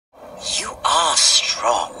You are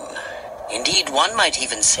strong. Indeed, one might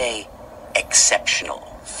even say exceptional.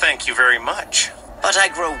 Thank you very much. But I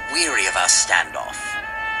grow weary of our standoff.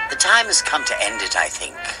 The time has come to end it, I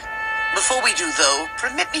think. Before we do, though,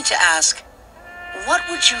 permit me to ask, what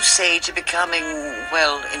would you say to becoming,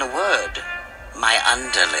 well, in a word, my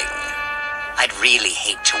underling? I'd really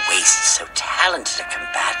hate to waste so talented a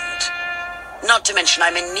combatant. Not to mention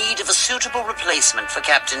I'm in need of a suitable replacement for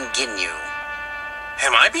Captain Ginyu.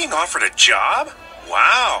 Am I being offered a job?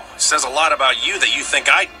 Wow, says a lot about you that you think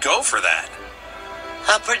I'd go for that.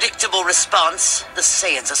 A predictable response. The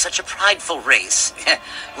Saiyans are such a prideful race,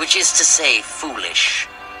 which is to say, foolish.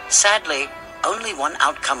 Sadly, only one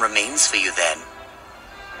outcome remains for you then.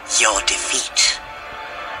 Your defeat.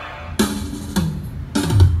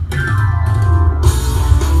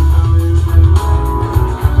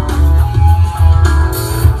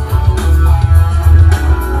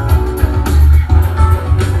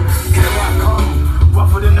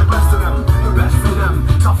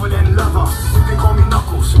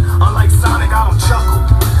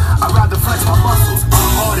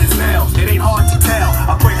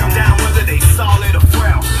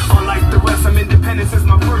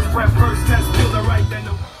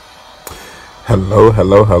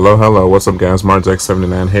 Hello. What's up, guys?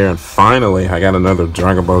 MarjX79 here, and finally I got another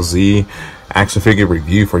Dragon Ball Z action figure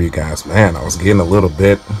review for you guys. Man, I was getting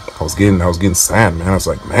sad, man. I was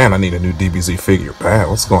like, man, I need a new DBZ figure bad.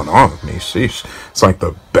 What's going on with me? Sheesh. It's like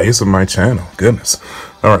the base of my channel. Goodness.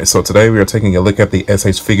 Alright, so today we are taking a look at the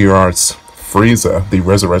Figuarts Frieza, the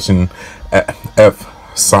Resurrection F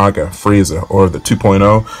Saga Frieza, or the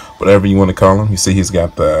 2.0, whatever you want to call him. You see he's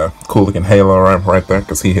got the cool looking halo right there,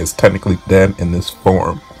 because he is technically dead in this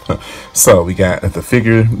form. So we got the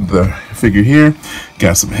figure here,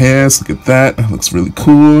 got some heads. Look at that, it looks really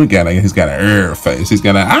cool. He's got an face, he's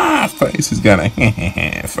got a face, he's got a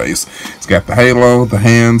face. He's got the halo, the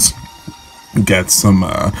hands, got some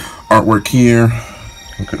artwork here,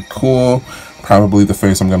 looking cool. Probably the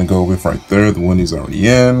face I'm gonna go with right there, the one he's already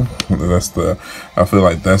in. I feel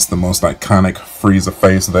like that's the most iconic Frieza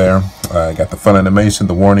face there. Got the fun animation,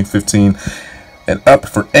 the warning 15 and up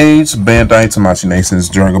for age. Bandai Tamashii Nation's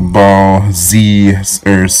Dragon Ball Z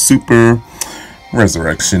Super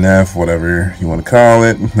Resurrection F, whatever you want to call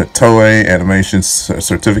it. The Toei Animation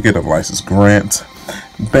Certificate of License Grant.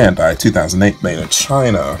 Bandai 2008, made in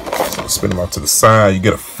China. So spin them off to the side. You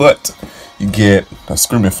get a foot. You get a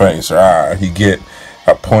screaming face, you get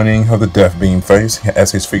a pointing of the death beam face.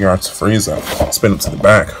 Figuarts Frieza. Spin up to the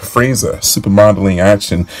back. Frieza, super modeling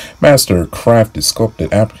action, master crafted,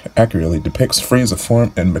 sculpted, accurately depicts Frieza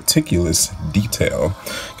form in meticulous detail.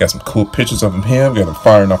 Got some cool pictures of him here. Got him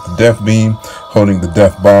firing off the death beam, holding the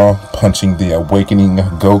death ball, punching the awakening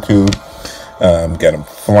Goku. Got him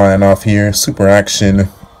flying off here. Super action,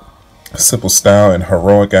 simple style, and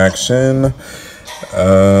heroic action.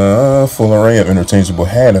 Full array of interchangeable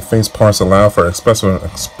head and face parts allow for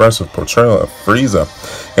expressive portrayal of Frieza.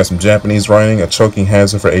 Got some Japanese writing, a choking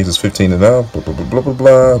hazard for ages 15 and up, blah blah blah blah blah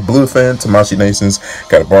blah. Bluefin, Tamashii Nations,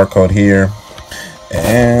 got a barcode here,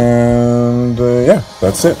 and yeah,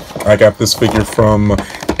 that's it. I got this figure from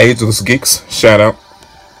Ageless Geeks, shout out,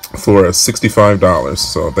 for $65.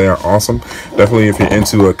 So they are awesome. Definitely, if you're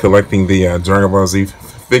into collecting the Dragon Ball Z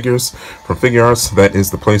figures from Figuarts, that is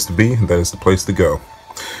the place to be. That is the place to go.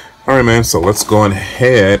 Alright, man, so let's go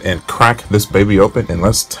ahead and crack this baby open and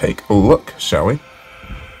let's take a look, shall we?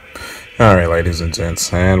 Alright, ladies and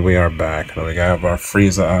gents, and we are back. We got our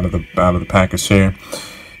Frieza out of the package here.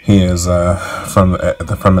 He is from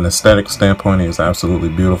an aesthetic standpoint, he is absolutely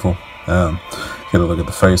beautiful. Get a look at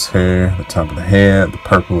the face here, the top of the head, the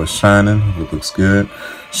purple is shining, it looks good.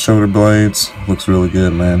 Shoulder blades, looks really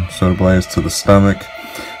good, man. Shoulder blades to the stomach,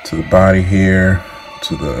 to the body here,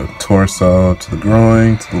 to the torso, to the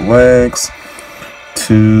groin, to the legs,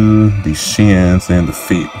 to the shins and the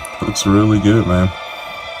feet. It looks really good, man.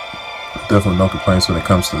 Definitely no complaints when it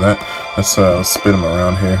comes to that. Let's spin him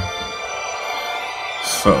around here.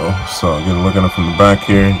 So get a look at him from the back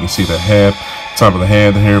here. You can see the head, top of the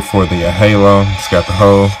head here for the halo. It's got the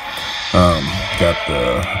hole. Got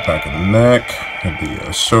the back of the neck and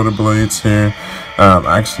the shoulder blades here.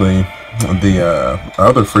 Actually, the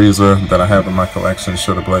other Frieza that I have in my collection,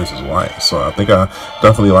 shoulder blades, is white. So I think I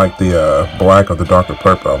definitely like the black or the darker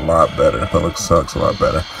purple a lot better. That looks a lot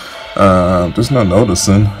better. Just not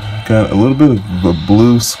noticing. Got a little bit of a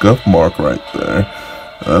blue scuff mark right there.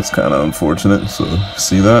 That's kind of unfortunate. So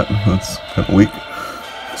see that? That's kind of weak.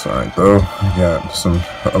 It's alright though.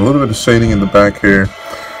 Got a little bit of shading in the back here.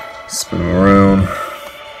 Spin him around.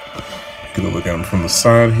 Get a look at him from the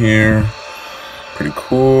side here. Pretty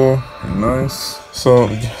cool and nice. So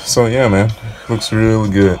yeah, man, looks really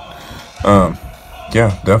good.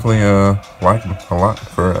 Yeah, definitely like him a lot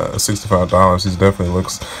for $65. He definitely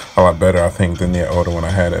looks a lot better, I think, than the older one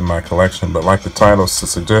I had in my collection. But like the title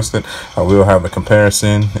suggested, I will have a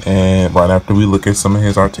comparison, and right after we look at some of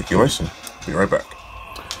his articulation. Be right back.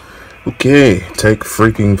 Okay, take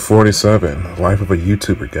freaking 47. Life of a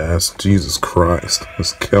YouTuber, guys. Jesus Christ,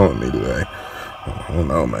 it's killing me today. Oh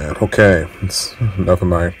no, man. Okay, it's enough of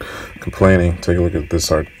my complaining. Take a look at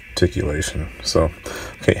this articulation. So,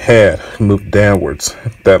 okay, head, move downwards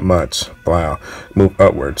that much, blah. Move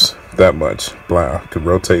upwards that much, blah. Could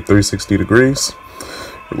rotate 360 degrees.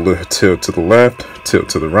 Tilt to the left, tilt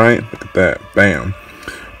to the right. Look at that, bam.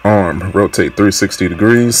 Arm, rotate 360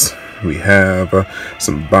 degrees. We have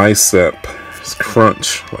some bicep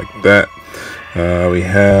crunch like that. We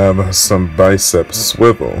have some bicep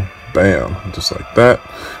swivel. Bam, just like that.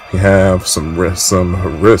 We have some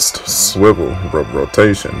wrist swivel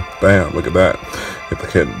rotation. Bam, look at that. If I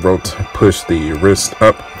can push the wrist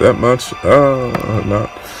up that much, not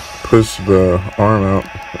push the arm out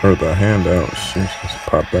or the hand out. Just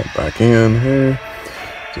pop that back in here.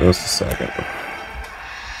 Just a second.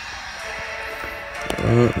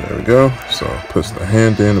 There we go. So push the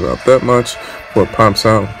hand in about that much. Before it pops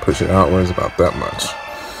out, push it outwards about that much.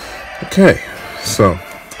 Okay, so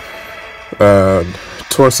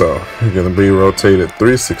torso, you're going to be rotated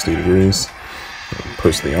 360 degrees.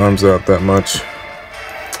 Push the arms out that much.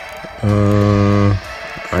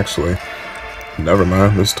 Actually, never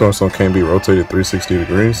mind. This torso can't be rotated 360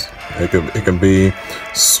 degrees. It can be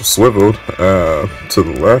swiveled to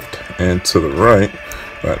the left and to the right,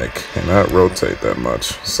 but it cannot rotate that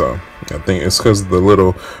much. So I think it's because of the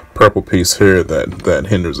little purple piece here that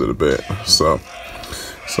hinders it a bit. So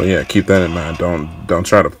yeah, keep that in mind. Don't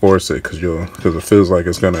try to force it because it feels like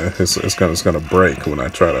it's gonna break when I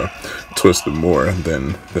try to twist it more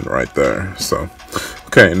than right there. So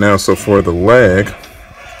okay, now so for the leg,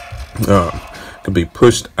 can be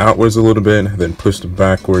pushed outwards a little bit, then pushed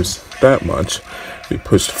backwards that much. Be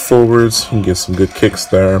pushed forwards, you can get some good kicks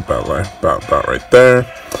there, about right there.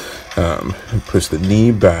 Push the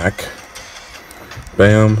knee back,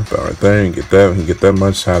 bam, about right there. You can get that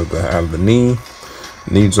much out of the knee.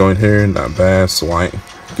 Knee joint here, not bad. Swipe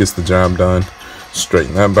gets the job done.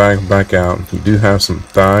 Straighten that back out. You do have some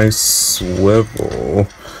thigh swivel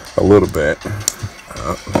a little bit.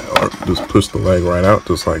 Or just push the leg right out,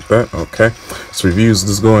 just like that. Okay, this reviews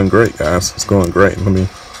is going great, guys. It's going great. Let me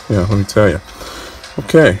tell you.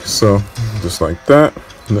 Okay, so just like that.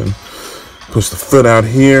 And then push the foot out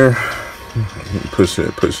here. Push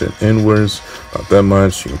it inwards about that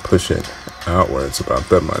much. You can push it outwards about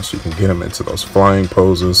that much. You can get them into those flying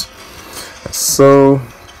poses. So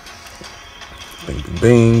bing bing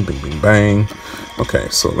bing bing bing bang. Okay,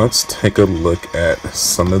 so let's take a look at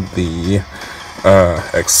some of the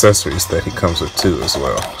accessories that he comes with too as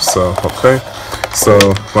well. So okay, so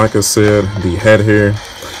like I said, the head here,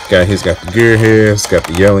 he's got the gear here, it's got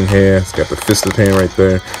the yelling hand, it's got the fisted hand right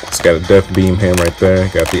there, it's got a death beam hand right there,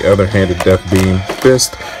 got the other handed death beam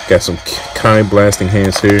fist, got some kind blasting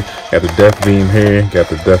hands here, got the death beam here, got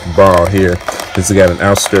the death ball here. It's got an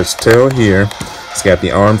outstretched tail here, it's got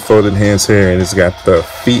the arm folded hands here, and it's got the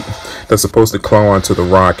feet that's supposed to claw onto the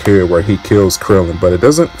rock here where he kills Krillin, but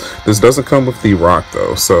this doesn't come with the rock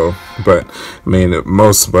though. So but I mean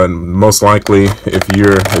most likely if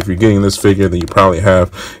you're getting this figure, then you probably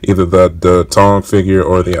have either the Datong figure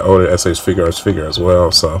or the older SH Figuarts figure as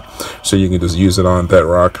well, so you can just use it on that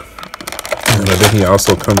rock. And then he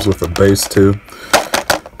also comes with a base too,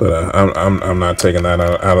 but I'm not taking that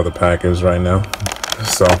out of the package right now.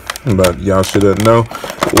 So, but y'all should know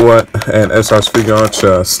what an SH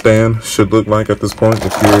Figuarts stand should look like at this point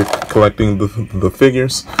if you're collecting the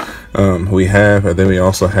figures. We have, and then we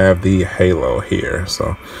also have the halo here.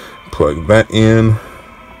 So, plug that in.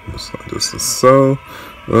 Just so.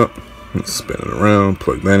 Spin it around.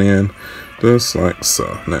 Plug that in, just like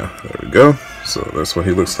so. Now, there we go. So that's what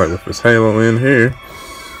he looks like with his halo in here.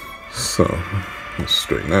 So, let's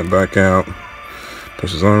straighten that back out.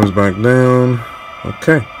 Push his arms back down.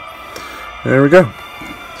 Okay, there we go.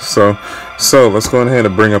 So let's go ahead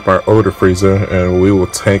and bring up our older Frieza, and we will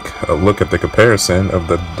take a look at the comparison of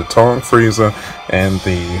the Datong Frieza and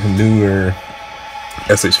the newer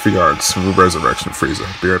SH Figuarts Resurrection Frieza.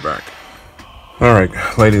 Be right back. Alright,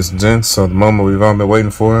 ladies and gents, so the moment we've all been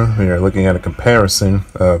waiting for, we are looking at a comparison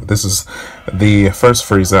of, this is the first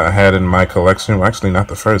Frieza I had in my collection. Well, actually, not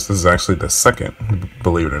the first. This is actually the second,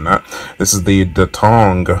 believe it or not. This is the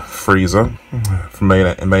Datong Frieza,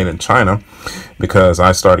 made in China, because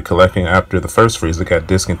I started collecting after the first Frieza got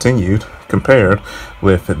discontinued, compared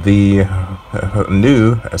with the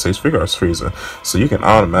new SH Figuarts Frieza. So you can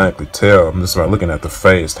automatically tell, just by looking at the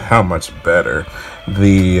face, how much better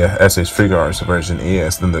the SH Figuarts version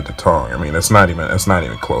is than the Datong. I mean, it's not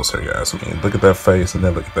even close here, guys. I mean, look at that face, and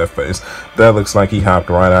then look at that face. That looks like he hopped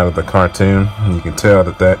right out of the cartoon, and you can tell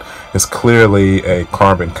that that is clearly a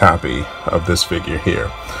carbon copy of this figure here.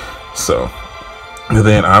 So, and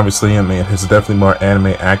then obviously, I mean, it's definitely more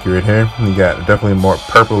anime accurate here. You got definitely more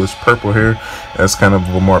purplish purple here. That's kind of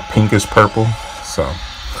a more pinkish purple. So,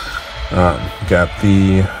 got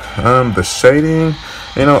the shading.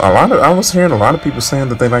 You know, I was hearing a lot of people saying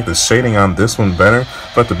that they like the shading on this one better,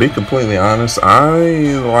 but to be completely honest,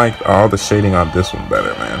 I liked all the shading on this one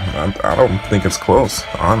better, man. I don't think it's close,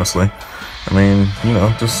 honestly. I mean, you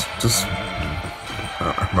know, just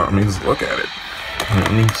look at it.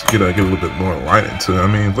 Let me just get a little bit more light into it. I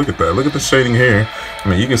mean, look at that. Look at the shading here. I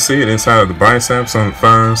mean, you can see it inside of the biceps on the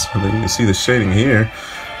thighs, and then you can see the shading here.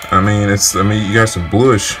 I mean, you got some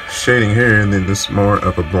bluish shading here, and then this more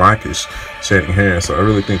of a blackish shading here. So I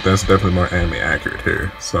really think that's definitely more anime accurate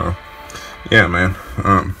here. So, yeah, man.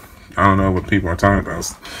 I don't know what people are talking about,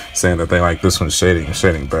 saying that they like this one's shading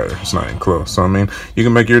better. It's not even close. So, I mean, you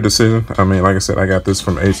can make your decision. I mean, like I said, I got this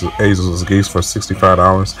from Azel's Geese for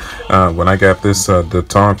 $65. When I got this, the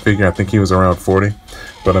Tong figure, I think he was around 40.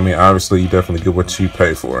 But, I mean, obviously, you definitely get what you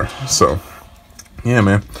pay for. So, yeah,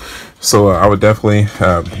 man. So I would definitely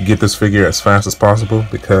get this figure as fast as possible,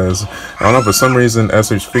 because I don't know, for some reason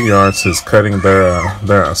SH Figuarts is cutting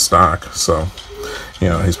their stock. So, you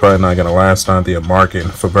know, he's probably not going to last on the market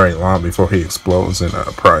for very long before he explodes in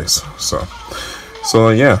price. So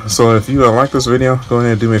yeah. So if you like this video, go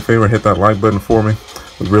ahead and do me a favor, hit that like button for me.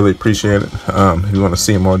 Would really appreciate it. If you want to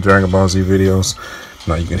see more Dragon Ball Z videos,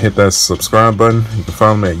 now you can hit that subscribe button. You can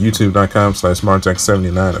follow me at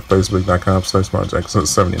youtube.com/marjack79, at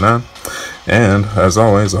facebook.com/marjack79. And as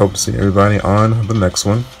always, I hope to see everybody on the next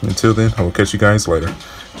one. Until then, I will catch you guys later.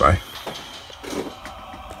 Bye.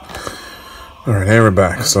 Alright, hey, we're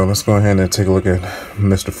back. So let's go ahead and take a look at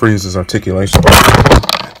Mr. Frieza's articulation.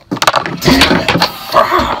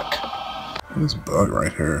 Fuck! This bug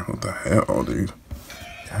right here. What the hell, dude?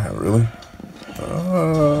 God, really?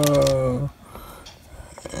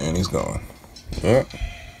 And he's gone. Yep.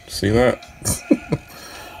 See that?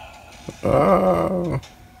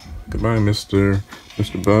 Goodbye, Mr.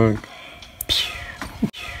 Bug.